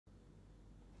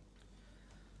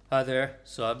Hi there.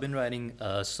 So I've been writing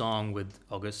a song with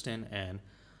Augustine, and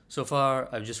so far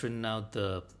I've just written out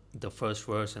the first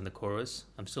verse and the chorus.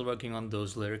 I'm still working on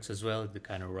those lyrics as well. They're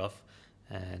kind of rough,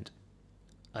 and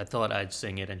I thought I'd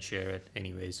sing it and share it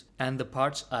anyways. And the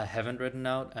parts I haven't written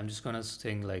out, I'm just gonna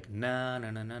sing like na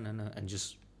na na na na na, and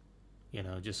just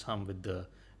just hum with the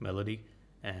melody,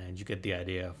 and you get the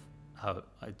idea of how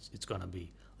it's gonna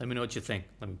be. Let me know what you think.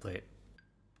 Let me play it.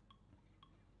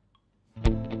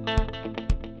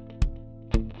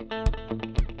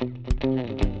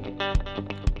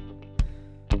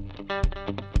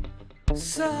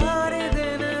 सारे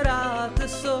दिन रात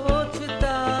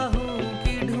सोचता हूँ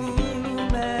कि ढूंढूं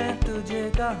मैं तुझे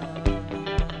कहाँ।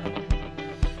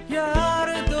 यार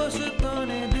दोस्तों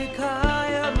ने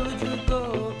दिखाया मुझको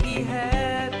कि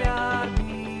है प्यार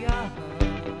भी यहाँ।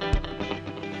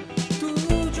 तू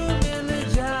जो मिल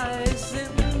जाए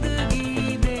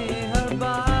जिंदगी में हर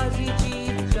बाजी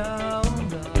जीत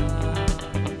जाऊंगा।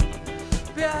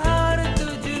 प्यार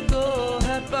तुझको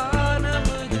है पाना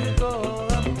मुझको,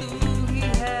 अब तू ही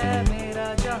है मेरा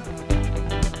जहां।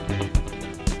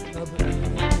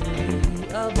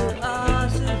 अब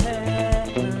आस है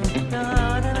ना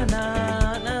ना ना ना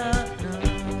ना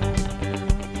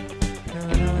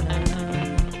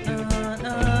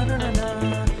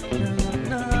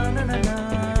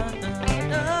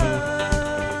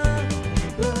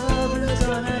Love is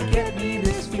gonna get me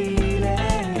this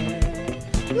feeling.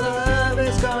 Love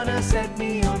is gonna set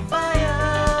me on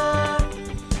fire.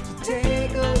 So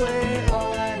take away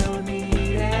all I don't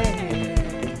need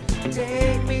it.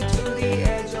 Take me to the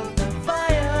edge of the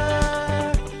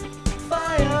fire,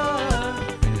 fire.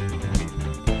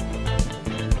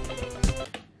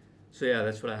 So yeah,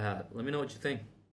 that's what I had. Let me know what you think.